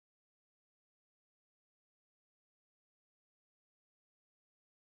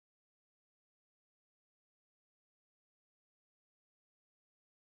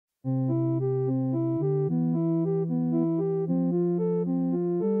Now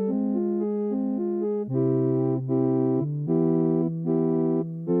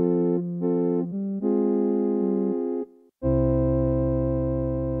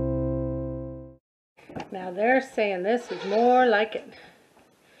they're saying this is more like it.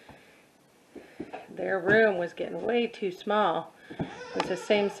 Their room was getting way too small. It's the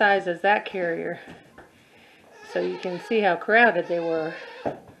same size as that carrier. So you can see how crowded they were.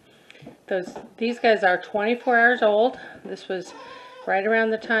 These guys are 24 hours old. This was right around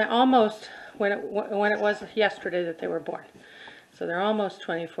the time, almost when it was yesterday that they were born. So they're almost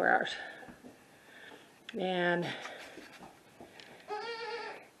 24 hours. And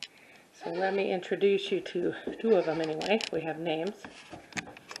so let me introduce you to two of them anyway. We have names.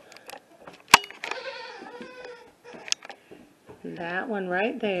 That one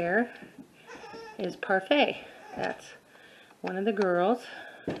right there is Parfait. That's one of the girls.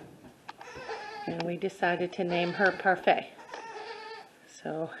 And we decided to name her Parfait.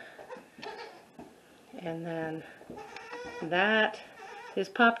 So, and then that is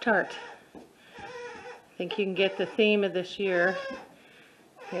Pop-Tart. I think you can get the theme of this year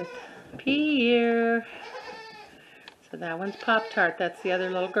with Pierre. So that one's Pop-Tart. That's the other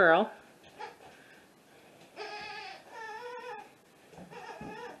little girl.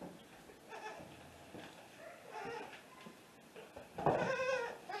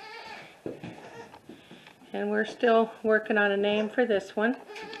 And we're still working on a name for this one.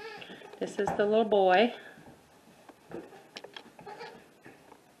 This is the little boy.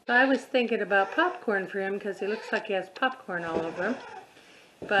 I was thinking about popcorn for him because he looks like he has popcorn all over him.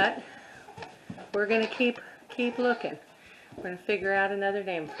 But we're going to keep looking. We're going to figure out another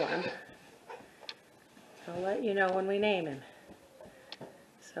name for him. I'll let you know when we name him.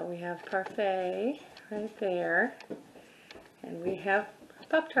 So we have Parfait right there. And we have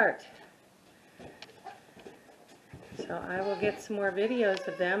Pop-Tart. So I will get some more videos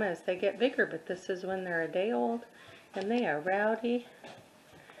of them as they get bigger, but this is when they're a day old, and they are rowdy,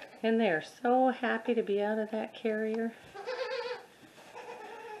 and they are so happy to be out of that carrier.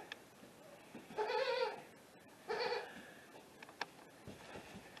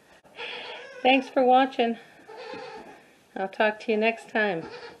 Thanks for watching. I'll talk to you next time.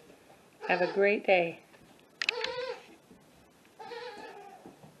 Have a great day.